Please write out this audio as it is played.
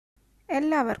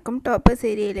എല്ലാവർക്കും ടോപ്പ്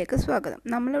സീരിയലിലേക്ക് സ്വാഗതം.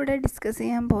 നമ്മളിവിടെ ഡിസ്കസ്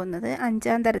ചെയ്യാൻ പോകുന്നത്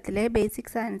 5ാം തരത്തിലെ ബേസിക്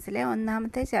സയൻസിലെ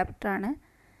 1ാമത്തെ ചാപ്റ്ററാണ്.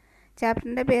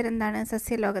 ചാപ്റ്ററിൻ്റെ പേരെന്താണ്?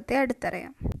 സസ്യലോകത്തെ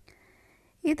അടുത്തറിയാം.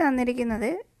 ഈ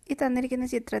തന്നിരിക്കുന്ന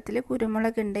ചിത്രത്തിൽ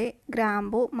കുരുമുളകുണ്ട്,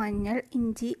 ഗ്രാമ്പു, മഞ്ഞൾ,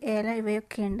 ഇഞ്ചി, ഏലം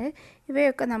ഇവയൊക്കെയുണ്ട്.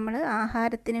 ഇവയൊക്കെ നമ്മൾ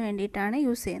ആഹാരത്തിന് വേണ്ടിയിട്ടാണ്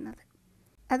യൂസ് ചെയ്യുന്നത്.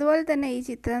 അതുപോലെ തന്നെ ഈ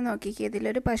ചിത്രം നോക്കിക്കുക,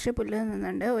 ഇതിലൊരു പശു പുല്ല്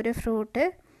നിന്നുണ്ട്, ഒരു ഫ്രൂട്ട്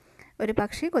ഒരു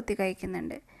പക്ഷി കൊത്തി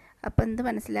കഴിക്കുന്നുണ്ട്. അപ്പോൾ എന്ത്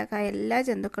മനസ്സിലാക്കാം? എല്ലാ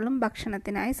ജന്തുക്കളും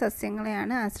ഭക്ഷണത്തിനായി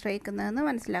സസ്യങ്ങളെയാണ് ആശ്രയിക്കുന്നതെന്ന്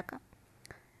മനസ്സിലാക്കാം.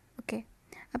 ഓക്കെ,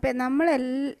 അപ്പോൾ നമ്മൾ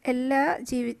എല്ലാ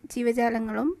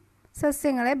ജീവജാലങ്ങളും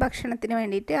സസ്യങ്ങളെ ഭക്ഷണത്തിന്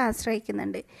വേണ്ടിയിട്ട്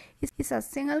ആശ്രയിക്കുന്നുണ്ട്. ഈ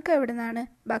സസ്യങ്ങൾക്ക് എവിടെ നിന്നാണ്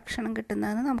ഭക്ഷണം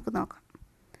കിട്ടുന്നതെന്ന് നമുക്ക് നോക്കാം.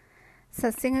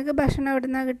 സസ്യങ്ങൾക്ക് ഭക്ഷണം എവിടെ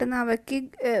നിന്നാണ് കിട്ടുന്നത്? അവയ്ക്ക്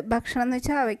ഭക്ഷണം എന്ന്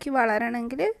വെച്ചാൽ അവയ്ക്ക്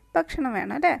വളരണമെങ്കിൽ ഭക്ഷണം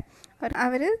വേണം അല്ലേ?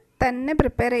 അവർ തന്നെ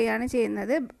പ്രിപ്പയർ ചെയ്യുകയാണ്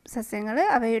ചെയ്യുന്നത്. സസ്യങ്ങൾ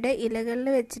അവയുടെ ഇലകളിൽ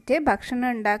വെച്ചിട്ട് ഭക്ഷണം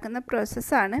ഉണ്ടാക്കുന്ന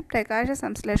പ്രോസസ്സാണ് പ്രകാശ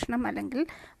സംശ്ലേഷണം അല്ലെങ്കിൽ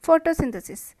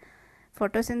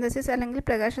ഫോട്ടോസിന്തസിസ് അല്ലെങ്കിൽ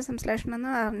പ്രകാശ സംശ്ലേഷണം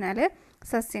എന്ന് പറഞ്ഞാൽ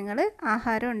സസ്യങ്ങൾ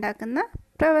ആഹാരം ഉണ്ടാക്കുന്ന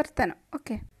പ്രവർത്തനം.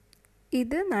 ഓക്കെ,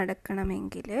 ഇത്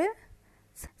നടക്കണമെങ്കിൽ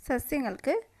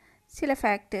സസ്യങ്ങൾക്ക് ചില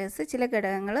ഫാക്ടേഴ്സ്, ചില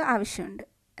ഘടകങ്ങൾ ആവശ്യമുണ്ട്.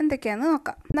 എന്തൊക്കെയാണെന്ന്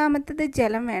നോക്കാം. ഒന്നാമത്തേത്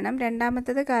ജലം വേണം,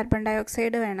 രണ്ടാമത്തേത് കാർബൺ ഡൈ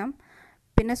ഓക്സൈഡ് വേണം,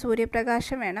 പിന്നെ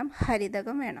സൂര്യപ്രകാശം വേണം,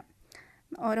 ഹരിതകം വേണം.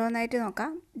 ഓരോന്നായിട്ട്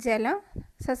നോക്കാം. ജലം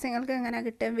സസ്യങ്ങൾക്ക് എങ്ങനെ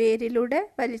കിട്ടുക? വേരിലൂടെ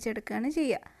വലിച്ചെടുക്കുകയാണ്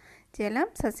ചെയ്യുക. ജലം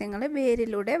സസ്യങ്ങൾ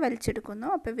വേരിലൂടെ വലിച്ചെടുക്കുന്നു.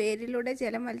 അപ്പോൾ വേരിലൂടെ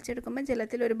ജലം വലിച്ചെടുക്കുമ്പോൾ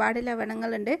ജലത്തിൽ ഒരുപാട്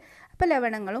ലവണങ്ങളുണ്ട്, അപ്പോൾ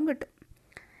ലവണങ്ങളും കിട്ടും.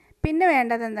 പിന്നെ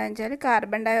വേണ്ടത് എന്താണെന്ന് വെച്ചാൽ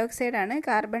carbon dye ഓക്സൈഡാണ്.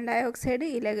 Carbon dye oxide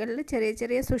ഇലകളിൽ ചെറിയ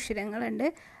ചെറിയ സുഷിരങ്ങളുണ്ട്.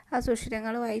 ആ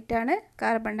സുഷിരങ്ങളുമായിട്ടാണ്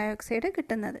കാർബൺ ഡൈ ഓക്സൈഡ്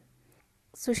കിട്ടുന്നത്.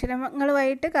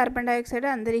 സുഷിരങ്ങളുമായിട്ട് കാർബൺ ഡൈ ഓക്സൈഡ്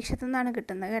അന്തരീക്ഷത്തു നിന്നാണ്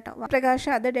കിട്ടുന്നത് കേട്ടോ.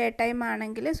 പ്രകാശം അത് ഡേ ടൈം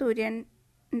ആണെങ്കിൽ സൂര്യൻ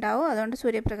ഉണ്ടാവും, അതുകൊണ്ട്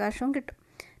സൂര്യപ്രകാശവും കിട്ടും.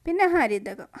 പിന്നെ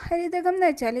ഹരിതകം എന്ന്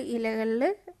വെച്ചാൽ ഇലകളിൽ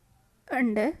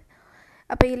ഉണ്ട്.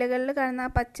 അപ്പോൾ ഇലകളിൽ കാണുന്ന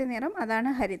ആ പച്ച നിറം അതാണ്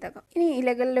ഹരിതകം. ഇനി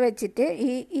ഇലകളിൽ വെച്ചിട്ട്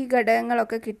ഈ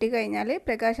ഘടകങ്ങളൊക്കെ കിട്ടിക്കഴിഞ്ഞാൽ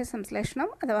പ്രകാശ സംശ്ലേഷണം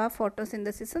അഥവാ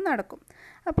ഫോട്ടോസിന്തസിസ് നടക്കും.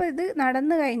 അപ്പോൾ ഇത്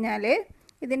നടന്നു കഴിഞ്ഞാൽ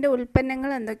ഇതിൻ്റെ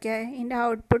ഉൽപ്പന്നങ്ങൾ എന്തൊക്കെയാണ്, ഇതിൻ്റെ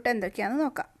ഔട്ട്പുട്ട് എന്തൊക്കെയാണെന്ന്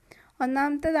നോക്കാം.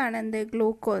 ഒന്നാമത്തേതാണ്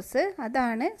ഗ്ലൂക്കോസ്.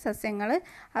 അതാണ് സസ്യങ്ങൾ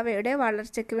അവയുടെ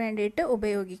വളർച്ചയ്ക്ക് വേണ്ടിയിട്ട്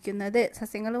ഉപയോഗിക്കുന്നത്.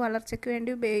 സസ്യങ്ങൾ വളർച്ചയ്ക്ക് വേണ്ടി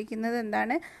ഉപയോഗിക്കുന്നത്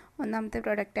എന്താണ്? ഒന്നാമത്തെ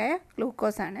പ്രൊഡക്റ്റായ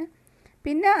ഗ്ലൂക്കോസാണ്.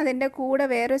 പിന്നെ അതിൻ്റെ കൂടെ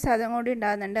വേറൊരു സാധനം കൂടി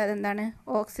ഉണ്ടാകുന്നുണ്ട്. അതെന്താണ്?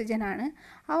 ഓക്സിജനാണ്.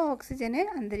 ആ ഓക്സിജന്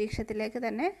അന്തരീക്ഷത്തിലേക്ക്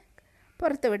തന്നെ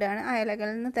പുറത്തു വിടുകയാണ്. ആ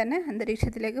ഇലകളിൽ നിന്ന് തന്നെ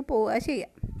അന്തരീക്ഷത്തിലേക്ക് പോവുക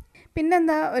ചെയ്യുക.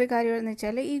 പിന്നെന്താ ഒരു കാര്യമെന്ന്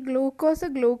വെച്ചാൽ ഈ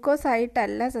ഗ്ലൂക്കോസ്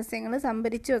ആയിട്ടല്ല സസ്യങ്ങൾ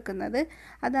സംഭരിച്ചു വെക്കുന്നത്,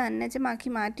 അത് അന്നജമാക്കി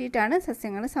മാറ്റിയിട്ടാണ്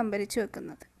സസ്യങ്ങൾ സംഭരിച്ചു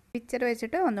വെക്കുന്നത്. പിക്ചർ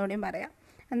വെച്ചിട്ട് ഒന്നുകൂടിയും പറയാം.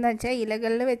 എന്താ വെച്ചാൽ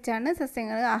ഇലകളിൽ വെച്ചാണ്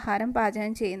സസ്യങ്ങൾ ആഹാരം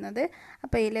പാചകം ചെയ്യുന്നത്.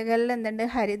 അപ്പോൾ ഇലകളിൽ എന്തുണ്ട്?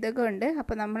 ഹരിതകമുണ്ട്.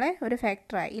 അപ്പോൾ നമ്മളെ ഒരു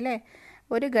ഫാക്ടറായി അല്ലേ,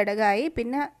 ഒരു ഘടകമായി.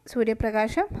 പിന്നെ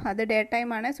സൂര്യപ്രകാശം, അത് ഡേ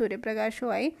ടൈമാണ്,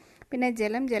 സൂര്യപ്രകാശവുമായി. പിന്നെ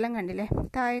ജലം കണ്ടില്ലേ,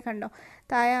 താഴെ കണ്ടോ?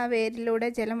 താഴെ ആ വേരിലൂടെ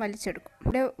ജലം വലിച്ചെടുക്കും.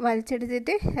 ഇവിടെ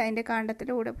വലിച്ചെടുത്തിട്ട് അതിൻ്റെ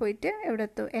കാണ്ഡത്തിലൂടെ പോയിട്ട് എവിടെ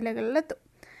എത്തും? ഇലകളിലെത്തും.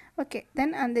 ഓക്കെ, ദെൻ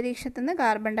അന്തരീക്ഷത്തിൽ നിന്ന്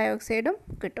കാർബൺ ഡൈ ഓക്സൈഡും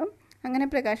കിട്ടും. അങ്ങനെ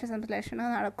പ്രകാശ സംശ്ലേഷണം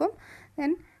നടക്കും.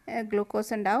 ദെൻ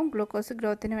ഗ്ലൂക്കോസ് ഉണ്ടാവും. ഗ്ലൂക്കോസ്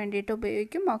ഗ്രോത്തിന് വേണ്ടിയിട്ട്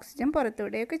ഉപയോഗിക്കും. ഓക്സിജൻ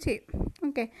പുറത്തുവിടുകയൊക്കെ ചെയ്യും.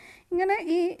 ഓക്കെ, ഇങ്ങനെ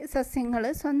ഈ സസ്യങ്ങൾ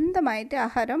സ്വന്തമായിട്ട്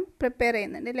ആഹാരം പ്രിപ്പയർ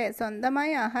ചെയ്യുന്നുണ്ട് അല്ലേ?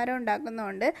 സ്വന്തമായി ആഹാരം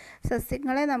ഉണ്ടാക്കുന്നതുകൊണ്ട്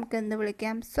സസ്യങ്ങളെ നമുക്ക് എന്ത്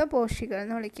വിളിക്കാം? സ്വപോഷികൾ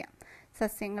എന്ന് വിളിക്കാം.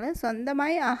 സസ്യങ്ങൾ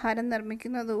സ്വന്തമായി ആഹാരം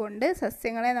നിർമ്മിക്കുന്നത് കൊണ്ട്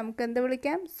സസ്യങ്ങളെ നമുക്ക് എന്ത്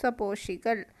വിളിക്കാം?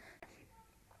 സ്വപോഷികൾ.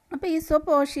 അപ്പോൾ ഈ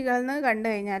സ്വപോഷികൾ എന്ന് കണ്ടു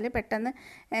കഴിഞ്ഞാൽ പെട്ടെന്ന്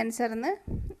ആൻസറിന്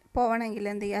പോകണമെങ്കിൽ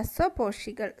എന്ത് ചെയ്യുക?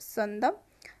 സ്വപോഷികൾ, സ്വന്തം,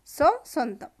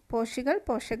 പോഷികൾ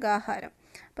പോഷകാഹാരം.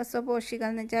 അപ്പോൾ സ്വപോഷികൾ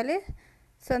എന്ന് വെച്ചാൽ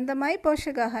സ്വന്തമായി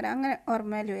പോഷകാഹാരം, അങ്ങനെ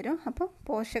ഓർമ്മയിൽ വരും. അപ്പോൾ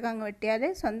പോഷകം അങ്ങ് വെട്ടിയാൽ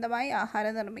സ്വന്തമായി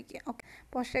ആഹാരം നിർമ്മിക്കുക. ഓക്കെ,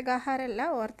 പോഷകാഹാരമല്ല,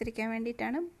 ഓർത്തിരിക്കാൻ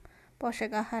വേണ്ടിയിട്ടാണ്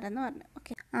പോഷകാഹാരം എന്ന് പറഞ്ഞത്.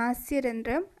 ഓക്കെ,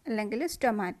 ആസ്യരന്ധ്രം അല്ലെങ്കിൽ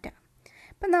സ്റ്റൊമാറ്റ.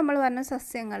 ഇപ്പം നമ്മൾ പറഞ്ഞ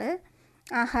സസ്യങ്ങൾ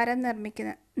ആഹാരം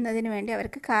നിർമ്മിക്കുന്നതിന് വേണ്ടി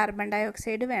അവർക്ക് കാർബൺ ഡൈ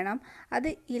ഓക്സൈഡ് വേണം. അത്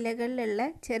ഇലകളിലുള്ള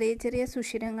ചെറിയ ചെറിയ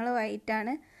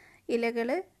സുഷിരങ്ങളുമായിട്ടാണ്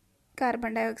ഇലകളിൽ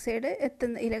കാർബൺ ഡൈ ഓക്സൈഡ്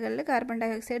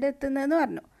എത്തുന്നതെന്ന്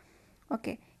പറഞ്ഞു.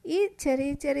 ഓക്കെ, ഈ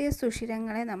ചെറിയ ചെറിയ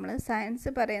സുഷിരങ്ങളെ നമ്മൾ സയൻസ്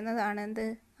പറയുന്നതാണ്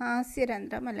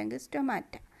ആസ്യരന്ധ്രം അല്ലെങ്കിൽ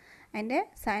സ്റ്റൊമാറ്റ. അതിൻ്റെ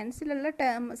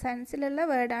സയൻസിലുള്ള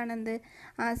വേർഡാണ്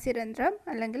ആസ്യരന്ധ്രം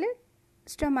അല്ലെങ്കിൽ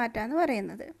സ്റ്റൊമാറ്റ എന്ന്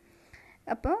പറയുന്നത്.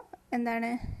 അപ്പോൾ എന്താണ്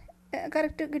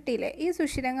കറക്റ്റ് കിട്ടിയില്ലേ? ഈ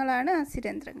സുഷിരങ്ങളാണ്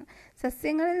ആസ്യരന്ധ്രങ്ങൾ.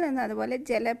 സസ്യങ്ങളിൽ നിന്ന് അതുപോലെ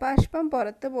ജലബാഷ്പം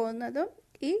പുറത്തു പോകുന്നതും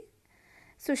ഈ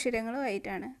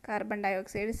സുഷിരങ്ങളുമായിട്ടാണ്. കാർബൺ ഡൈ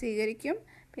ഓക്സൈഡ് സ്വീകരിക്കും,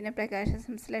 പിന്നെ പ്രകാശ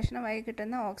സംശ്ലേഷണമായി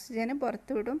കിട്ടുന്ന ഓക്സിജന്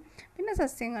പുറത്തുവിടും. പിന്നെ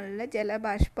സസ്യങ്ങളിലെ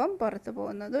ജലബാഷ്പം പുറത്തു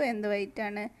പോകുന്നതും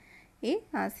എന്തുമായിട്ടാണ്? ഈ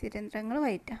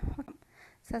ആസ്യരന്ധ്രങ്ങളുമായിട്ടാണ്.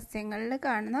 സസ്യങ്ങളിൽ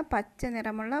കാണുന്ന പച്ച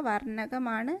നിറമുള്ള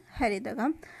വർണ്ണകമാണ്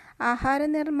ഹരിതകം. ആഹാര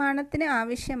നിർമ്മാണത്തിന്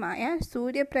ആവശ്യമായ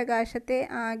സൂര്യപ്രകാശത്തെ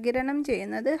ആഗിരണം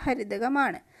ചെയ്യുന്നത്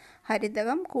ഹരിതകമാണ്.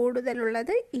 ഹരിതകം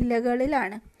കൂടുതലുള്ളത്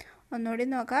ഇലകളിലാണ്. ഒന്നുകൂടി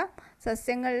നോക്കാം.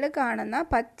 സസ്യങ്ങളിൽ കാണുന്ന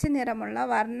പച്ച നിറമുള്ള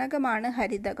വർണ്ണകമാണ്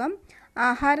ഹരിതകം.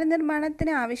 ആഹാര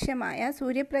നിർമ്മാണത്തിന് ആവശ്യമായ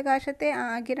സൂര്യപ്രകാശത്തെ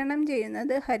ആഗിരണം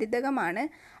ചെയ്യുന്നത് ഹരിതകമാണ്.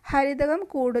 ഹരിതകം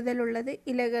കൂടുതലുള്ളത്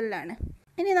ഇലകളിലാണ്.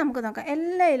 ഇനി നമുക്ക് നോക്കാം,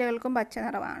 എല്ലാ ഇലകൾക്കും പച്ച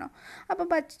നിറമാണോ? അപ്പോൾ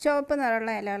ചുവപ്പ്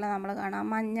നിറമുള്ള ഇലകൾ നമ്മൾ കാണാം,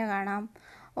 മഞ്ഞ കാണാം,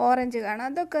 ഓറഞ്ച് കാണാം.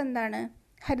 അതൊക്കെ എന്താണ്?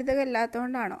 ഹരിതകം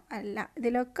ഇല്ലാത്തതുകൊണ്ടാണോ? അല്ല,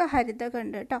 ഇതിലൊക്കെ ഹരിതകം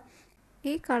ഉണ്ട് കേട്ടോ.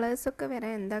 ഈ കളേഴ്സൊക്കെ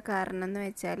വരാൻ എന്താ കാരണം എന്ന്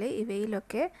വെച്ചാൽ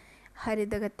ഇവയിലൊക്കെ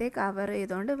ഹരിതകത്തെ കവർ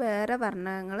ചെയ്തുകൊണ്ട് വേറെ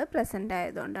വർണ്ണകങ്ങൾ പ്രസൻ്റ്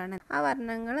ആയതുകൊണ്ടാണ്. ആ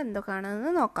വർണ്ണകങ്ങൾ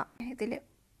എന്തൊക്കെയാണെന്ന് നോക്കാം. ഇതിൽ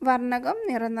വർണ്ണകം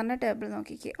നിറം എന്ന് പറഞ്ഞ ടേബിൾ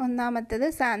നോക്കിക്കേ. ഒന്നാമത്തേത്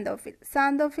സാന്തോഫിൽ.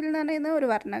 സാന്തോഫിൽ എന്ന് പറയുന്ന ഒരു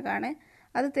വർണ്ണകമാണ്.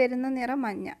 അത് തരുന്ന നിറം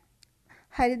മഞ്ഞ.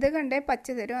 ഹരിതകം ഉണ്ടെങ്കിൽ പച്ച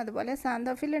തരും. അതുപോലെ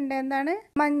സാന്തോഫിൽ ഉണ്ടെങ്കിൽ എന്താണ്?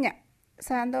 മഞ്ഞ.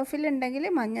 സാന്തോഫിൽ ഉണ്ടെങ്കിൽ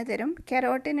മഞ്ഞ തരും.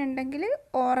 കെരോട്ടിൻ ഉണ്ടെങ്കിൽ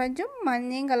ഓറഞ്ചും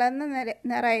മഞ്ഞയും കലർന്ന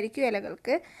നിറമായിരിക്കും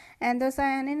ഇലകൾക്ക്.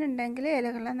 ആന്തോസയാനിൻ ഉണ്ടെങ്കിൽ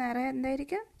ഇലകളുടെ നിറം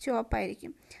എന്തായിരിക്കും?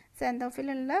 ചുവപ്പായിരിക്കും.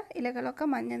 സാന്തോഫിലുള്ള ഇലകളൊക്കെ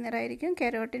മഞ്ഞ നിറമായിരിക്കും.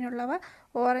 കെരോട്ടിനുള്ളവ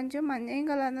ഓറഞ്ചും മഞ്ഞയും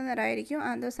കലർന്ന നിറമായിരിക്കും.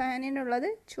 ആന്തോസയാനിനുള്ളത്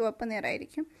ചുവപ്പ്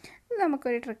നിറമായിരിക്കും. ഇത്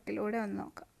നമുക്കൊരു ട്രിക്കിലൂടെ ഒന്ന്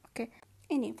നോക്കാം. ഓക്കെ,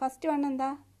 ഇനി ഫസ്റ്റ് വൺ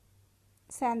എന്താ?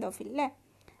 സാന്തോഫിൽ അല്ലേ?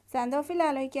 സാന്തോഫിൽ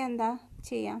ആലോചിക്കാൻ എന്താ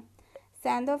ചെയ്യാം?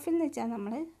 സാന്തോഫിൽ എന്ന് വെച്ചാൽ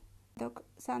നമ്മൾ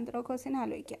സാന്ത്രോക്കോസിനെ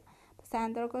ആലോചിക്കുക. അപ്പോൾ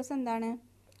സാന്ത്രോക്കോസ് എന്താണ്?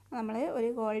 നമ്മൾ ഒരു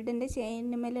ഗോൾഡിൻ്റെ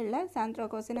ചെയിനുമേലുള്ള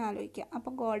സാന്ത്രോക്കോസിനെ ആലോചിക്കുക.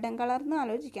 അപ്പോൾ ഗോൾഡൻ കളർന്ന്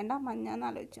ആലോചിക്കേണ്ട, മഞ്ഞ എന്ന്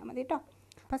ആലോചിച്ചാൽ മതി കേട്ടോ.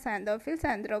 അപ്പോൾ സാന്തോഫിൽ,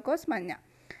 സാന്ത്രോക്കോസ്, മഞ്ഞ.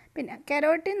 പിന്നെ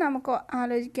കെരോട്ടിൻ നമുക്ക്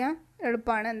ആലോചിക്കാൻ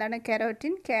എളുപ്പമാണ്. എന്താണ്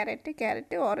കെരോട്ടിൻ?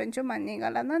 ക്യാരറ്റ് ഓറഞ്ചും മഞ്ഞയും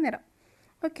കലർന്ന നിറം.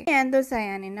 ഓക്കെ,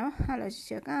 ആന്തോസയാനിനോ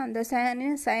ആലോചിച്ച് നോക്കാം.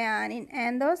 സയാനിൻ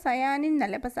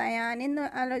എന്നല്ല. അപ്പോൾ സയാനിൻ എന്ന്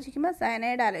ആലോചിക്കുമ്പോൾ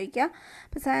സയനൈഡ് ആലോചിക്കുക.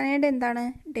 അപ്പോൾ സയനൈഡ് എന്താണ്?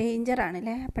 ഡേഞ്ചറാണ്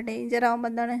അല്ലേ? അപ്പോൾ ഡേഞ്ചർ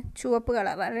ആകുമ്പോൾ എന്താണ്? ചുവപ്പ്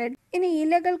കളർ, റെഡ്. ഇനി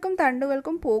ഇലകൾക്കും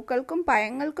തണ്ടുകൾക്കും പൂക്കൾക്കും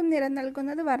പഴങ്ങൾക്കും നിറം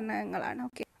നൽകുന്നത് വർണ്ണകങ്ങളാണ്.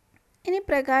 ഓക്കെ, ഇനി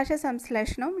പ്രകാശ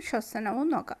സംശ്ലേഷണവും ശ്വസനവും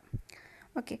നോക്കാം.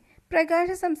 ഓക്കെ,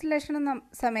 പ്രകാശ സംശ്ലേഷണ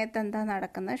സമയത്ത് എന്താ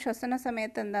നടക്കുന്നത്, ശ്വസന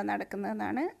സമയത്ത് എന്താ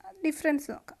നടക്കുന്നതെന്നാണ് ഡിഫറൻസ്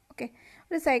നോക്കാം. ഓക്കെ,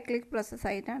 ഒരു സൈക്ലിക്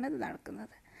പ്രോസസ്സായിട്ടാണ് ഇത്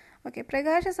നടക്കുന്നത്. ഓക്കെ,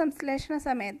 പ്രകാശ സംശ്ലേഷണ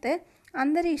സമയത്ത്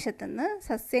അന്തരീക്ഷത്തിൽ നിന്ന്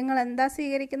സസ്യങ്ങൾ എന്താ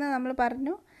സ്വീകരിക്കുന്നത്? നമ്മൾ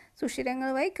പറഞ്ഞു, സുഷിരങ്ങൾ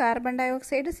വഴി കാർബൺ ഡൈ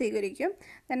ഓക്സൈഡ് സ്വീകരിക്കും.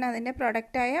 ദെൻ അതിൻ്റെ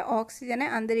പ്രൊഡക്റ്റായ ഓക്സിജനെ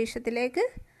അന്തരീക്ഷത്തിലേക്ക്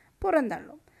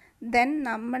പുറന്തള്ളും. ദെൻ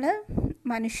നമ്മൾ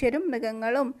മനുഷ്യരും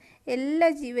മൃഗങ്ങളും എല്ലാ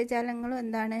ജീവജാലങ്ങളും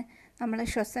എന്താണ്? നമ്മൾ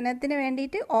ശ്വസനത്തിന്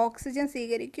വേണ്ടിയിട്ട് ഓക്സിജൻ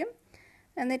സ്വീകരിക്കും.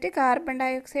 എന്നിട്ട് കാർബൺ ഡൈ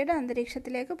ഓക്സൈഡ്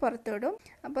അന്തരീക്ഷത്തിലേക്ക് പുറത്തുവിടും.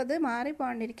 അപ്പോൾ അത്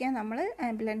മാറിപ്പോണ്ടിരിക്കാൻ നമ്മൾ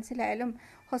ആംബുലൻസിലായാലും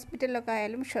ഹോസ്പിറ്റലിലൊക്കെ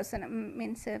ആയാലും ശ്വസനം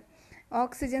മീൻസ്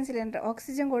ഓക്സിജൻ സിലിണ്ടർ,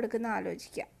 ഓക്സിജൻ കൊടുക്കുന്ന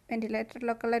ആലോചിക്കുക.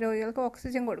 വെൻറ്റിലേറ്ററിലൊക്കെ ഉള്ള രോഗികൾക്ക്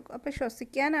ഓക്സിജൻ കൊടുക്കും. അപ്പോൾ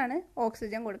ശ്വസിക്കാനാണ്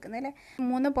ഓക്സിജൻ കൊടുക്കുന്നത് അല്ലേ?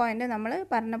 3 പോയിൻ്റ് നമ്മൾ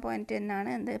പറഞ്ഞ പോയിൻ്റ് തന്നെയാണ്.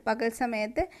 എന്ത്? പകൽ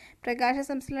സമയത്ത് പ്രകാശ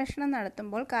സംശ്ലേഷണം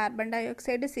നടത്തുമ്പോൾ കാർബൺ ഡൈ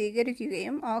ഓക്സൈഡ്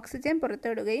സ്വീകരിക്കുകയും ഓക്സിജൻ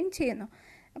പുറത്തുവിടുകയും ചെയ്യുന്നു.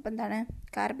 അപ്പോൾ എന്താണ്?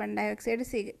 കാർബൺ ഡൈ ഓക്സൈഡ്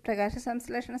പ്രകാശ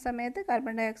സംശ്ലേഷണ സമയത്ത്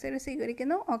കാർബൺ ഡൈ ഓക്സൈഡ്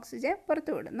സ്വീകരിക്കുന്നു, ഓക്സിജൻ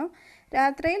പുറത്തുവിടുന്നു.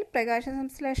 രാത്രിയിൽ പ്രകാശ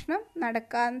സംശ്ലേഷണം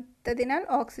നടക്കാത്തതിനാൽ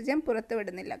ഓക്സിജൻ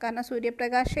പുറത്തുവിടുന്നില്ല. കാരണം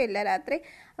സൂര്യപ്രകാശം ഇല്ല രാത്രി.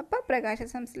 അപ്പോൾ പ്രകാശ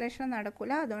സംശ്ലേഷണം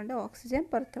നടക്കില്ല, അതുകൊണ്ട് ഓക്സിജൻ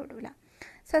പുറത്തുവിടില്ല.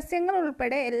 സസ്യങ്ങൾ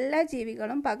ഉൾപ്പെടെ എല്ലാ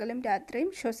ജീവികളും പകലും രാത്രിയും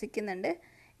ശ്വസിക്കുന്നുണ്ട്.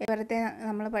 വെറുതെ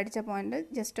നമ്മൾ പഠിച്ച പോയിന്റ്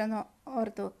ജസ്റ്റ് ഒന്ന്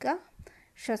ഓർത്ത് വെക്കുക.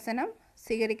 ശ്വസനം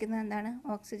സ്വീകരിക്കുന്നത് എന്താണ്?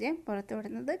 Oxygen,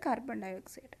 പുറത്തുവിടുന്നത് carbon dye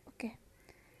oxide. Okay,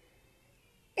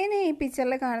 ഇനി ഈ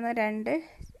പിക്ചറിൽ കാണുന്ന 2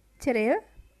 ചെറിയ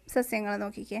സസ്യങ്ങൾ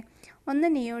നോക്കിക്കേ. ഒന്ന്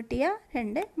നിയോട്ടിയ,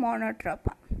 2 മോണോട്രോപ്പ.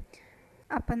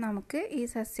 അപ്പം നമുക്ക് ഈ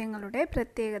സസ്യങ്ങളുടെ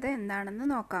പ്രത്യേകത എന്താണെന്ന്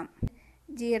നോക്കാം.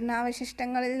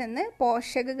 ജീർണാവശിഷ്ടങ്ങളിൽ നിന്ന്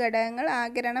പോഷക ഘടകങ്ങൾ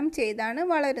ആഗിരണം ചെയ്താണ്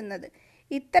വളരുന്നത്.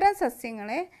 ഇത്തരം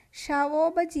സസ്യങ്ങളെ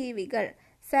ശവോപജീവികൾ,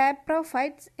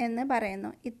 സാപ്രോഫൈറ്റ്സ് എന്ന് പറയുന്നു.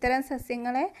 ഇത്തരം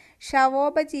സസ്യങ്ങളെ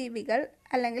ശവോപജീവികൾ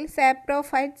അല്ലെങ്കിൽ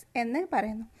സാപ്രോഫൈറ്റ്സ് എന്ന്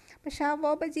പറയുന്നു. അപ്പോൾ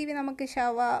ശവോപജീവി നമുക്ക്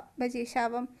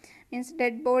ശവം മീൻസ്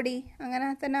ഡെഡ് ബോഡി അങ്ങനെ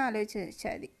തന്നെ ആലോചിച്ച്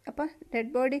വെച്ചാൽ മതി. അപ്പോൾ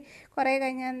ഡെഡ് ബോഡി കുറേ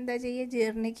കഴിഞ്ഞാൽ എന്താ ചെയ്യുക?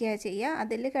 ജീർണിക്കുക ചെയ്യുക.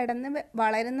 അതിൽ കിടന്ന്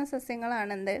വളരുന്ന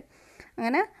സസ്യങ്ങളാണെന്ത്?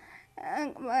 അങ്ങനെ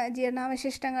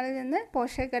ജീർണാവശിഷ്ടങ്ങളിൽ നിന്ന്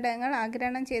പോഷകഘടകങ്ങൾ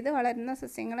ആഗിരണം ചെയ്ത് വളരുന്ന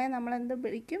സസ്യങ്ങളെ നമ്മൾ എന്ത്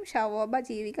വിളിക്കും?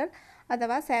 ശവോപജീവികൾ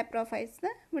അഥവാ സാപ്രോഫൈറ്റ്സ്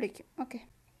എന്ന് വിളിക്കും. ഓക്കെ,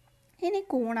 ഇനി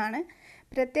കൂണാണ്.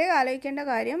 പ്രത്യേകം ആലോചിക്കേണ്ട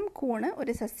കാര്യം, കൂൺ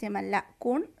ഒരു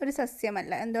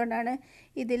സസ്യമല്ല. എന്തുകൊണ്ടാണ്?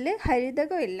 ഇതിൽ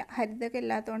ഹരിതകം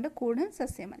ഇല്ലാത്തതുകൊണ്ട് കൂണ്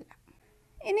സസ്യമല്ല.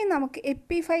 ഇനി നമുക്ക്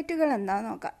എപ്പിഫൈറ്റുകൾ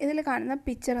എന്താണെന്ന് നോക്കാം. ഇതിൽ കാണുന്ന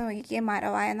പിക്ചർ നോക്കിക്കുക.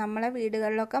 മരവായ, നമ്മളെ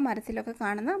വീടുകളിലൊക്കെ മരത്തിലൊക്കെ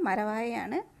കാണുന്ന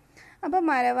മരവായയാണ്. അപ്പോൾ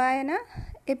മരവായന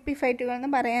എപ്പിഫൈറ്റുകൾ എന്ന്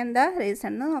പറയാൻ എന്താ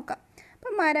റീസൺ എന്ന് നോക്കാം.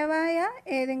 അപ്പം മരവായ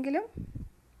ഏതെങ്കിലും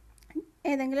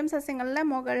സസ്യങ്ങളുടെ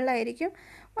മുകളിലായിരിക്കും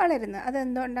വളരുന്നത്.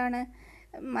 അതെന്തുകൊണ്ടാണ്?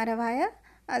 മരവായ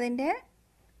അതിൻ്റെ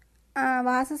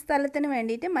വാസസ്ഥലത്തിന്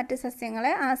വേണ്ടിയിട്ട് മറ്റ്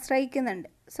സസ്യങ്ങളെ ആശ്രയിക്കുന്നുണ്ട്.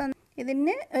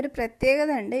 ഇതിന് ഒരു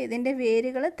പ്രത്യേകത ഉണ്ട്. ഇതിൻ്റെ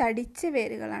വേരുകൾ തടിച്ച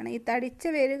വേരുകളാണ്. ഈ തടിച്ച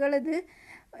വേരുകൾ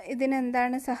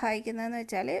ഇതിനെന്താണ് സഹായിക്കുന്നതെന്ന്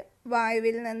വെച്ചാൽ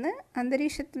വായുവിൽ നിന്ന്,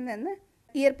 അന്തരീക്ഷത്തിൽ നിന്ന്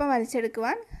ഈർപ്പം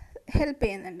വലിച്ചെടുക്കുവാൻ ഹെൽപ്പ്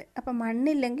ചെയ്യുന്നുണ്ട്. അപ്പോൾ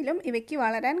മണ്ണില്ലെങ്കിലും ഇവയ്ക്ക്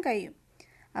വളരാൻ കഴിയും.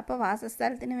 അപ്പോൾ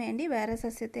വാസസ്ഥലത്തിന് വേണ്ടി വേറെ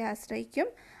സസ്യത്തെ ആശ്രയിക്കും,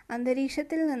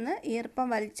 അന്തരീക്ഷത്തിൽ നിന്ന് ഈർപ്പം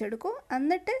വലിച്ചെടുക്കും,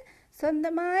 എന്നിട്ട്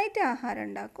സ്വന്തമായിട്ട് ആഹാരം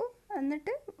ഉണ്ടാക്കും,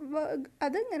 എന്നിട്ട്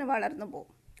അത് ഇങ്ങനെ വളർന്നു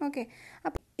പോകും. ഓക്കെ.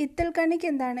 അപ്പോൾ ഇത്തിൽക്കണ്ണിക്ക്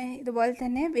എന്താണ്, ഇതുപോലെ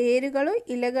തന്നെ വേരുകളും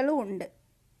ഇലകളും ഉണ്ട്.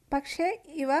 പക്ഷേ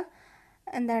ഇവ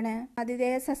എന്താണ്,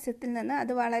 ആതിഥേയ സസ്യത്തിൽ നിന്ന്,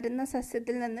 അത് വളരുന്ന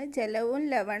സസ്യത്തിൽ നിന്ന് ജലവും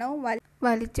ലവണവും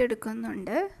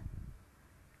വലിച്ചെടുക്കുന്നുണ്ട്.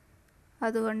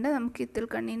 അതുകൊണ്ട് നമുക്ക്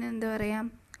ഇത്തിൽക്കണ്ണിന് എന്ത് പറയാം,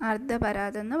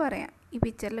 അർദ്ധപരാഗം എന്ന് പറയാം. ഈ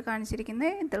പിക്ചറിൽ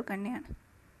കാണിച്ചിരിക്കുന്നത് ഇത്തിൽക്കണ്ണിയാണ്.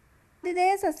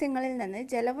 ആതിഥേയ സസ്യങ്ങളിൽ നിന്ന്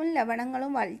ജലവും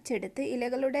ലവണങ്ങളും വലിച്ചെടുത്ത്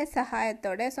ഇലകളുടെ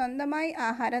സഹായത്തോടെ സ്വന്തമായി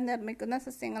ആഹാരം നിർമ്മിക്കുന്ന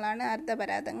സസ്യങ്ങളാണ്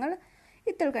അർദ്ധപരാഗങ്ങൾ,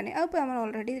 ഇത്തിൽക്കണ്ണി. അതിപ്പോൾ നമ്മൾ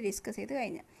ഓൾറെഡി ഡിസ്കസ് ചെയ്ത്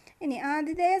കഴിഞ്ഞു. ഇനി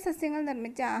ആതിഥേയ സസ്യങ്ങൾ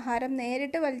നിർമ്മിച്ച ആഹാരം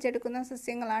നേരിട്ട് വലിച്ചെടുക്കുന്ന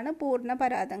സസ്യങ്ങളാണ്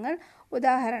പൂർണ്ണപരാഗങ്ങൾ.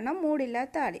 ഉദാഹരണം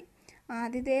മൂടില്ലാത്ത താളി.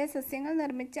 ആതിഥേയ സസ്യങ്ങൾ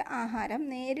നിർമ്മിച്ച ആഹാരം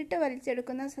നേരിട്ട്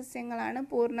വലിച്ചെടുക്കുന്ന സസ്യങ്ങളാണ്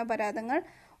പൂർണ്ണപരാഗങ്ങൾ.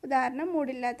 ഉദാഹരണം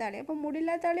മൂടില്ലാത്ത താളി. അപ്പോൾ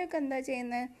മൂടില്ലാത്ത താളിയൊക്കെ എന്താ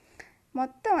ചെയ്യുന്നത്,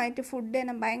 മൊത്തമായിട്ട് ഫുഡ്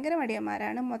തന്നെ, ഭയങ്കര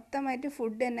മടിയന്മാരാണ്, മൊത്തമായിട്ട്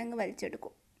ഫുഡ് തന്നെ അങ്ങ്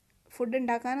വലിച്ചെടുക്കും. ഫുഡ്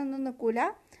ഉണ്ടാക്കാനൊന്നും നിൽക്കില്ല.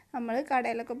 നമ്മൾ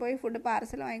കടയിലൊക്കെ പോയി ഫുഡ്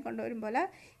പാർസൽ വാങ്ങിക്കൊണ്ട് വരുമ്പോൾ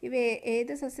ഇവ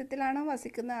ഏത് സസ്യത്തിലാണോ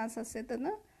വസിക്കുന്നത് ആ സസ്യത്തിൽ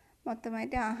നിന്ന്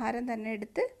മൊത്തമായിട്ട് ആഹാരം തന്നെ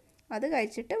എടുത്ത് അത്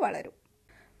കഴിച്ചിട്ട് വളരും.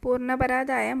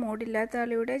 പൂർണ്ണപരാഗമായ മൂടില്ലാത്ത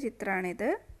താളിയുടെ ചിത്രമാണിത്.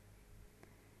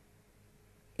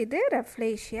 ഇത്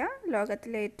റഫ്ലേഷ്യ,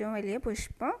 ലോകത്തിലെ ഏറ്റവും വലിയ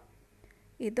പുഷ്പം.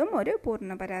 ഇതും ഒരു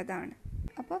പൂർണ്ണപരാഗമാണ്.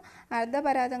 അപ്പോൾ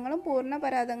അർദ്ധപരാഗങ്ങളും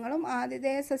പൂർണ്ണപരാഗങ്ങളും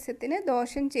ആതിഥേയ സസ്യത്തിന്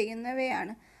ദോഷം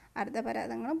ചെയ്യുന്നവയാണ്.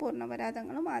 അർദ്ധപരാഗങ്ങളും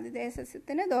പൂർണ്ണപരാഗങ്ങളും ആതിഥേയ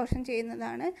സസ്യത്തിന് ദോഷം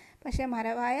ചെയ്യുന്നതാണ്. പക്ഷേ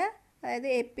മരവായ, അതായത്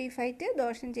എപ്പിഫൈറ്റ്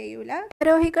ദോഷം ചെയ്യൂല.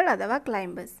 ആരോഹികൾ അഥവാ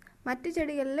ക്ലൈംബേഴ്സ്. മറ്റു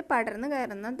ചെടികളിൽ പടർന്നു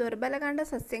കയറുന്ന ദുർബലകാണ്ഡ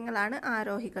സസ്യങ്ങളാണ്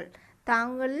ആരോഹികൾ.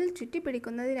 താങ്ങുകളിൽ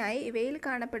ചുറ്റിപ്പിടിക്കുന്നതിനായി ഇവയിൽ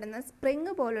കാണപ്പെടുന്ന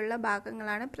സ്പ്രിങ് പോലുള്ള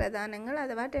ഭാഗങ്ങളാണ് പ്രധാനങ്ങൾ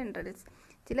അഥവാ ടെൻഡ്രിൽസ്.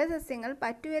 ചില സസ്യങ്ങൾ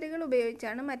പറ്റുവേരുകൾ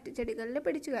ഉപയോഗിച്ചാണ് മറ്റു ചെടികളിൽ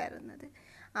പിടിച്ചു കയറുന്നത്.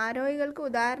 ആരോഹികൾക്ക്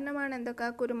ഉദാഹരണമാണ് എന്തൊക്കെ,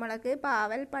 കുരുമുളക്,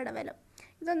 പാവൽ, പടവലം.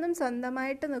 ഇതൊന്നും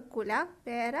സ്വന്തമായിട്ട് നിൽക്കില്ല,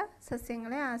 വേറെ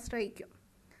സസ്യങ്ങളെ ആശ്രയിക്കും.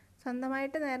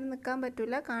 സ്വന്തമായിട്ട് നേരെ നിൽക്കാൻ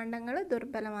പറ്റില്ല, കാണ്ഡങ്ങൾ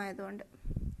ദുർബലമായതുകൊണ്ട്.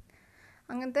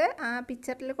 അങ്ങനത്തെ ആ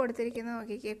പിക്ചറിൽ കൊടുത്തിരിക്കുന്നത്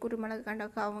നോക്കിക്കേ, കുരുമുളക് കണ്ടോ,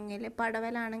 കവുങ്ങിൽ.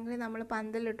 പടവലാണെങ്കിൽ നമ്മൾ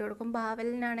പന്തലിട്ട് കൊടുക്കും,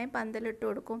 പാവലിനാണെങ്കിൽ പന്തലിട്ട്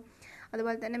കൊടുക്കും.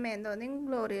 അതുപോലെ തന്നെ മേന്തോന്നിയും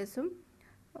ഗ്ലോറിയസും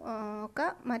ഒക്കെ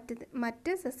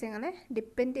മറ്റ് സസ്യങ്ങളെ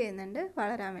ഡിപ്പെൻഡ് ചെയ്യുന്നുണ്ട്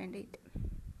വളരാൻ വേണ്ടിയിട്ട്.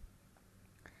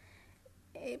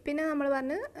 പിന്നെ നമ്മൾ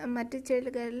പറഞ്ഞ് മറ്റ്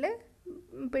ചെടികളിൽ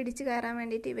പിടിച്ചു കയറാൻ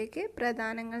വേണ്ടിയിട്ട് ഇവയ്ക്ക്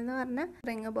പ്രധാനങ്ങൾ എന്ന് പറഞ്ഞാൽ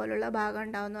റിങ് പോലുള്ള ഭാഗം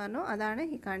ഉണ്ടാവുമെന്ന് പറഞ്ഞു. അതാണ്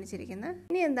ഈ കാണിച്ചിരിക്കുന്നത്.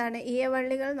 ഇനി എന്താണ്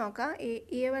ഈയവള്ളികൾ നോക്കാം.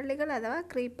 ഈയവള്ളികൾ അഥവാ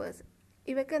ക്രീപ്പേഴ്സ്.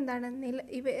 ഇവയ്ക്ക് എന്താണ്,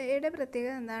 ഇവയുടെ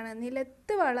പ്രത്യേകത എന്താണ്,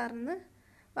 നിലത്ത്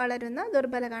വളരുന്ന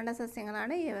ദുർബലകാണ്ഡ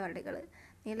സസ്യങ്ങളാണ് ഈയവള്ളികൾ.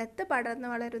 നിലത്ത് പടർന്ന്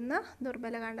വളരുന്ന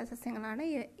ദുർബലകാണ്ഡ സസ്യങ്ങളാണ്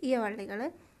ഈയവള്ളികൾ.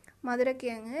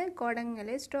 മധുരക്കിഴങ്ങ്, കൊടങ്ങൽ,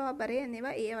 സ്ട്രോബെറി എന്നിവ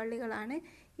ഈയവള്ളികളാണ്.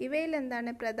 ഇവയിൽ എന്താണ്,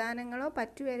 പ്രധാനങ്ങളോ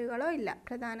പറ്റുവേരുകളോ ഇല്ല.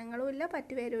 പ്രധാനങ്ങളും ഇല്ല,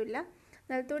 പറ്റുവേരും ഇല്ല.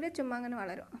 നിലത്തൂടെ ചുമ്മാ അങ്ങനെ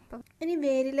വളരും. അപ്പം ഇനി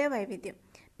വേരിലെ വൈവിധ്യം.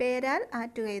 പേരാൽ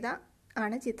ആറ്റുകൈത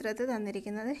ആണ് ചിത്രത്തിൽ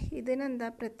തന്നിരിക്കുന്നത്. ഇതിനെന്താ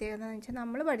പ്രത്യേകത എന്ന് വെച്ചാൽ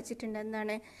നമ്മൾ പഠിച്ചിട്ടുണ്ട്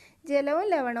എന്താണ്, ജലവും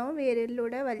ലവണവും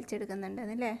വേരിലൂടെ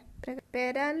വലിച്ചെടുക്കുന്നുണ്ടെന്നല്ലേ.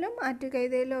 പേരാലിലും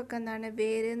ആറ്റുകൈതയിലും ഒക്കെ എന്താണ്,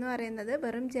 വേര് എന്ന് പറയുന്നത്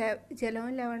വെറും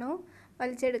ജലവും ലവണവും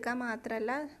വലിച്ചെടുക്കാൻ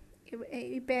മാത്രമല്ല.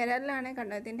 ഈ പേരാലിലാണ്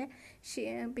കണ്ടോ, ഇതിൻ്റെ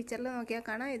പിക്ചറിൽ നോക്കിയാൽ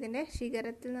കാണാം, ഇതിൻ്റെ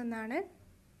ശിഖരത്തിൽ നിന്നാണ്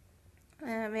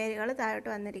വേരുകൾ താഴോട്ട്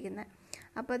വന്നിരിക്കുന്നത്.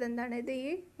 അപ്പോൾ അതെന്താണ്, ഇത്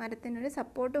ഈ മരത്തിനൊരു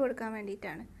സപ്പോർട്ട് കൊടുക്കാൻ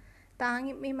വേണ്ടിയിട്ടാണ്,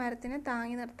 ഈ മരത്തിനെ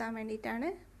താങ്ങി നിർത്താൻ വേണ്ടിയിട്ടാണ്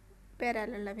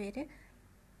പേരാലുള്ള വേര്.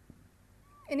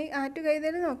 ഇനി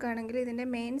ആറ്റുകൈതയിൽ നോക്കുകയാണെങ്കിൽ ഇതിൻ്റെ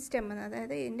മെയിൻ സ്റ്റെമ്മ്,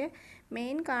 അതായത് ഇതിൻ്റെ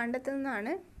മെയിൻ കാണ്ഡത്തിൽ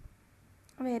നിന്നാണ്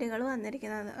വേരുകൾ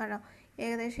വന്നിരിക്കുന്നത്. ആണോ,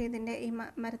 ഏകദേശം ഇതിൻ്റെ ഈ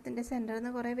മരത്തിൻ്റെ സെൻറ്ററിൽ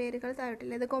നിന്ന് കുറേ വേരുകൾ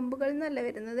താഴോട്ടില്ല. ഇത് കൊമ്പുകളിൽ നിന്നല്ല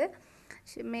വരുന്നത്,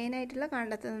 മെയിനായിട്ടുള്ള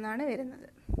കാണ്ഡത്തിൽ നിന്നാണ് വരുന്നത്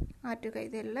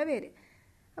ആറ്റുകൈതയിലുള്ള വേര്.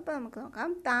 അപ്പോൾ നമുക്ക്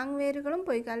നോക്കാം. താങ് വേരുകളും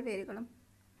പൊയ്ക്കാൽ വേരുകളും.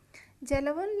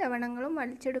 ജലവും ലവണങ്ങളും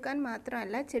വലിച്ചെടുക്കാൻ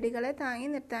മാത്രമല്ല, ചെടികളെ താങ്ങി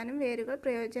നിർത്താനും വേരുകൾ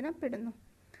പ്രയോജനപ്പെടുന്നു.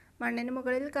 മണ്ണിന്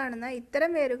മുകളിൽ കാണുന്ന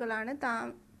ഇത്തരം വേരുകളാണ്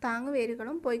താങ്ങ്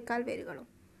വേരുകളും പൊയ്ക്കാൽ വേരുകളും.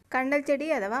 കണ്ടൽ ചെടി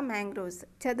അഥവാ മാംഗ്രോവ്സ്.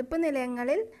 ചതുപ്പ്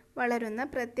നിലങ്ങളിൽ വളരുന്ന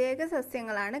പ്രത്യേക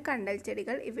സസ്യങ്ങളാണ് കണ്ടൽ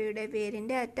ചെടികൾ. ഇവയുടെ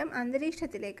വേരിൻ്റെ അറ്റം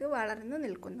അന്തരീക്ഷത്തിലേക്ക് വളർന്നു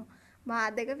നിൽക്കുന്നു.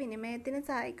 വാതക വിനിമയത്തിന്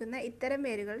സഹായിക്കുന്ന ഇത്തരം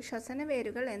വേരുകൾ ശ്വസന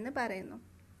വേരുകൾ എന്ന് പറയുന്നു.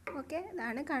 ഓക്കെ,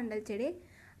 ഇതാണ് കണ്ടൽ ചെടി.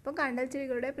 അപ്പോൾ കണ്ടൽ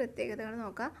ചെടികളുടെ പ്രത്യേകതകൾ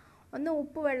നോക്കാം. ഒന്ന്,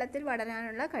 ഉപ്പുവെള്ളത്തിൽ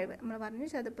വളരാനുള്ള കഴിവ്. നമ്മൾ പറഞ്ഞു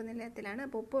ചതുപ്പ് നിലത്തിലാണ്,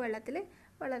 അപ്പോൾ ഉപ്പുവെള്ളത്തിൽ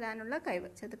വളരാനുള്ള കഴിവ്.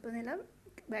 ചതുപ്പ് നിലം,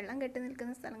 വെള്ളം കെട്ടി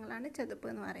നിൽക്കുന്ന സ്ഥലങ്ങളാണ് ചതുപ്പ്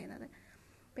എന്ന് പറയുന്നത്.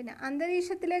 പിന്നെ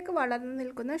അന്തരീക്ഷത്തിലേക്ക് വളർന്നു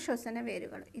നിൽക്കുന്ന ശ്വസന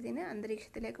വേരുകൾ. ഇതിന്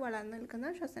അന്തരീക്ഷത്തിലേക്ക് വളർന്നു നിൽക്കുന്ന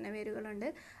ശ്വസന വേരുകളുണ്ട്.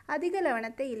 അധിക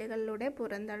ലവണത്തെ ഇലകളിലൂടെ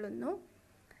പുറന്തള്ളുന്നു.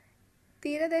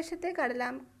 തീരദേശത്തെ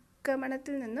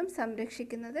കടലാക്രമണത്തിൽ നിന്നും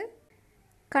സംരക്ഷിക്കുന്നത്.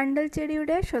 കണ്ടൽ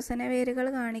ചെടിയുടെ ശ്വസനവേരുകൾ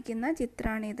കാണിക്കുന്ന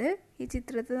ചിത്രമാണിത്. ഈ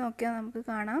ചിത്രത്തിൽ നോക്കിയാൽ നമുക്ക്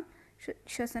കാണാം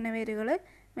ശ്വസനവേരുകൾ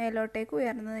മേലോട്ടേക്ക്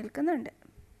ഉയർന്നു നിൽക്കുന്നുണ്ട്.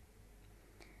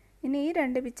 ഇനി ഈ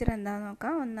 2 പിക്ചർ എന്താണെന്ന്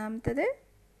നോക്കാം. ഒന്നാമത്തേത്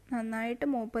നന്നായിട്ട്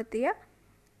മൂപ്പെത്തിയ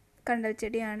കണ്ടൽ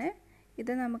ചെടിയാണ്.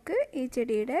 ഇത് നമുക്ക് ഈ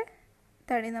ചെടിയുടെ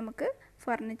തടി നമുക്ക്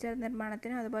ഫർണിച്ചർ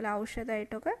നിർമ്മാണത്തിനും അതുപോലെ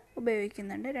ഔഷധമായിട്ടൊക്കെ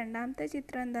ഉപയോഗിക്കുന്നുണ്ട്. രണ്ടാമത്തെ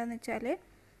ചിത്രം എന്താണെന്ന് വെച്ചാൽ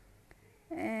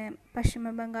പശ്ചിമ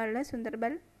ബംഗാളിലെ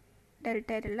സുന്ദർബൻ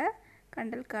ഡെൽറ്റയിലുള്ള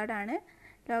കണ്ടൽക്കാടാണ്.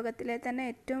 ലോകത്തിലെ തന്നെ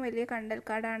ഏറ്റവും വലിയ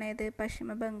കണ്ടൽക്കാടാണ് ഇത്,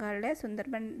 പശ്ചിമ ബംഗാളിലെ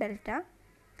സുന്ദർബൻ ഡെൽറ്റ.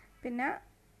 പിന്നെ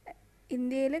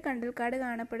ഇന്ത്യയിൽ കണ്ടൽക്കാട്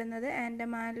കാണപ്പെടുന്നത്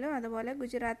ആൻഡമാനിലും അതുപോലെ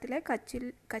ഗുജറാത്തിലെ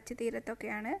കച്ച്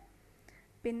തീരത്തൊക്കെയാണ്.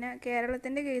 പിന്നെ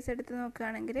കേരളത്തിൻ്റെ കേസ് എടുത്ത്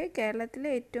നോക്കുകയാണെങ്കിൽ കേരളത്തിലെ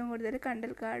ഏറ്റവും കൂടുതൽ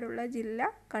കണ്ടൽക്കാടുള്ള ജില്ല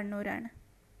കണ്ണൂരാണ്.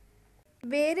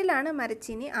 വേരിലാണ്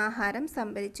മരച്ചീനി ആഹാരം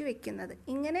സംഭരിച്ചു വെക്കുന്നത്.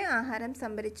 ഇങ്ങനെ ആഹാരം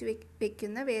സംഭരിച്ചു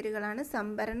വെക്കുന്ന വേരുകളാണ്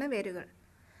സംഭരണ വേരുകൾ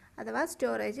അഥവാ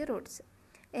സ്റ്റോറേജ് റൂട്ട്സ്.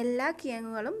 എല്ലാ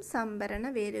കിഴങ്ങുകളും സംഭരണ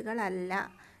വേരുകളല്ല.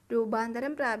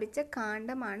 രൂപാന്തരം പ്രാപിച്ച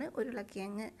കാണ്ഡമാണ്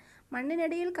ഉരുളക്കിഴങ്ങ്.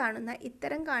 മണ്ണിനടിയിൽ കാണുന്ന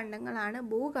ഇത്തരം കാണ്ഡങ്ങളാണ്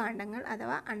ഭൂകാണ്ഡങ്ങൾ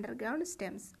അഥവാ അണ്ടർഗ്രൗണ്ട്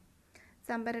സ്റ്റെംസ്.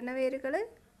 സംഭരണ വേരുകൾ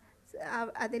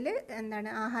അതിൽ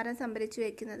ആഹാരം സംഭരിച്ചു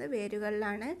വയ്ക്കുന്നത്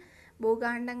വേരുകളിലാണ്.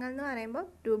 ഭൂകാണ്ഡങ്ങൾ എന്ന് പറയുമ്പോൾ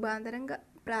രൂപാന്തരം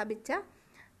പ്രാപിച്ച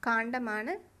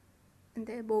കാണ്ഡമാണ്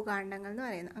ഭൂകാണ്ഡങ്ങൾ എന്ന്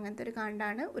പറയുന്നത്. അങ്ങനത്തെ ഒരു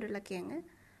കാണ്ഡമാണ് ഉരുളക്കിഴങ്ങ്.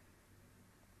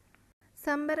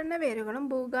 സംഭരണ വേരുകളും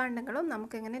ഭൂകാണ്ഡങ്ങളും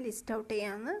നമുക്കെങ്ങനെ ലിസ്റ്റ് ഔട്ട്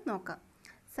ചെയ്യാമെന്ന് നോക്കാം.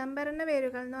 സംഭരണ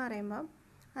വേരുകൾ എന്ന് പറയുമ്പോൾ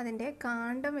അതിൻ്റെ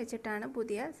കാണ്ഡം വെച്ചിട്ടാണ്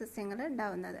പുതിയ സസ്യങ്ങൾ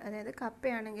ഉണ്ടാവുന്നത്. അതായത്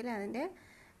കപ്പയാണെങ്കിൽ അതിൻ്റെ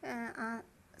ആ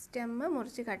സ്റ്റെമ്മ്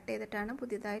മുറിച്ച് കട്ട് ചെയ്തിട്ടാണ്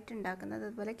പുതിയതായിട്ട് ഉണ്ടാക്കുന്നത്.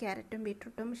 അതുപോലെ ക്യാരറ്റും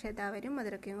ബീട്രൂട്ടും ശതാവരിയും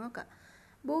മധുരക്കിഴങ്ങും ഒക്കെ.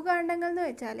 ഭൂകാണ്ഡങ്ങൾ എന്ന്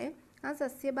വെച്ചാൽ ആ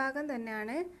സസ്യഭാഗം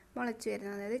തന്നെയാണ് മുളച്ചു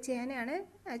വരുന്നത്. അതായത് ചേനയാണ്,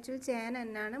 ചേന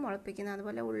തന്നെയാണ് മുളപ്പിക്കുന്നത്.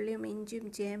 അതുപോലെ ഉള്ളിയും ഇഞ്ചിയും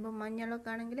ചേമ്പും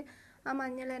മഞ്ഞളൊക്കെ ആണെങ്കിൽ ആ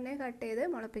മഞ്ഞൾ തന്നെ കട്ട് ചെയ്ത്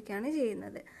മുളപ്പിക്കുകയാണ്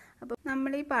ചെയ്യുന്നത്. അപ്പോൾ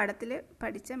നമ്മൾ ഈ പാഠത്തിൽ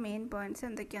പഠിച്ച മെയിൻ പോയിൻറ്റ്സ്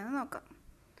എന്തൊക്കെയാണെന്ന് നോക്കാം.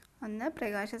 1.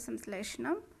 പ്രകാശ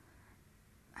സംശ്ലേഷണം.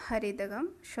 ഹരിതകം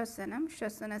ശ്വസനം.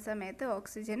 ശ്വസന സമയത്ത്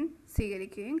ഓക്സിജൻ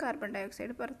സ്വീകരിക്കുകയും കാർബൺ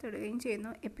ഡയോക്സൈഡ് പുറത്തിടുകയും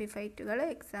ചെയ്യുന്നു. എപ്പിഫൈറ്റുകൾ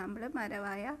എക്സാമ്പിൾ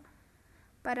മരവായ.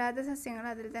 പരാത സസ്യങ്ങൾ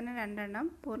അതിൽ തന്നെ 2 എണ്ണം.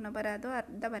 പൂർണ്ണപരാതവും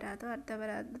അർദ്ധപരാതവും.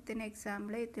 അർദ്ധപരാതത്തിന്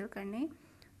എക്സാമ്പിൾ ഇത്തിൽക്കണ്ണി.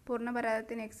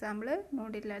 പൂർണ്ണപരാതത്തിന് example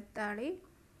മൂടില്ലത്താളി,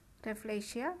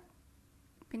 Rafflesia.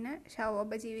 പിന്നെ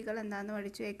ശവോപജീവികൾ എന്താണെന്ന്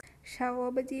പഠിച്ചു.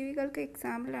 ശവോപജീവികൾക്ക്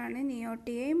എക്സാമ്പിളാണ്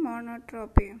നിയോട്ടിയയും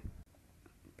മോണോട്രോപ്പിയും.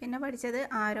 പിന്നെ പഠിച്ചത്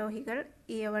ആരോഹികൾ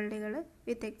ഇയവള്ളികൾ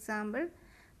വിത്ത് എക്സാമ്പിൾ.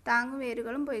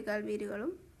 താങ്ങുവേരുകളും പൊയ്കാൽ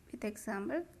വേരുകളും with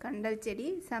example. കണ്ടൽ ചെടി,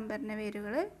 സംഭരണ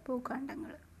വേരുകൾ,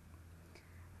 പൂക്കാണ്ഡങ്ങൾ.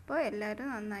 അപ്പോൾ എല്ലാവരും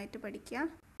നന്നായിട്ട് പഠിക്കുക.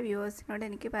 വ്യൂവേഴ്സിനോട്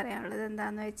എനിക്ക് പറയാനുള്ളത്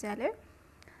എന്താണെന്ന് വെച്ചാൽ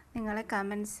നിങ്ങളെ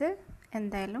കമൻസ്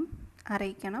എന്തായാലും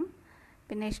അറിയിക്കണം.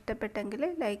 പിന്നെ ഇഷ്ടപ്പെട്ടെങ്കിൽ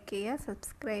ലൈക്ക് ചെയ്യുക,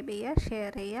 സബ്സ്ക്രൈബ് ചെയ്യുക,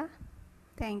 ഷെയർ ചെയ്യുക.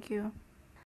 Thank you.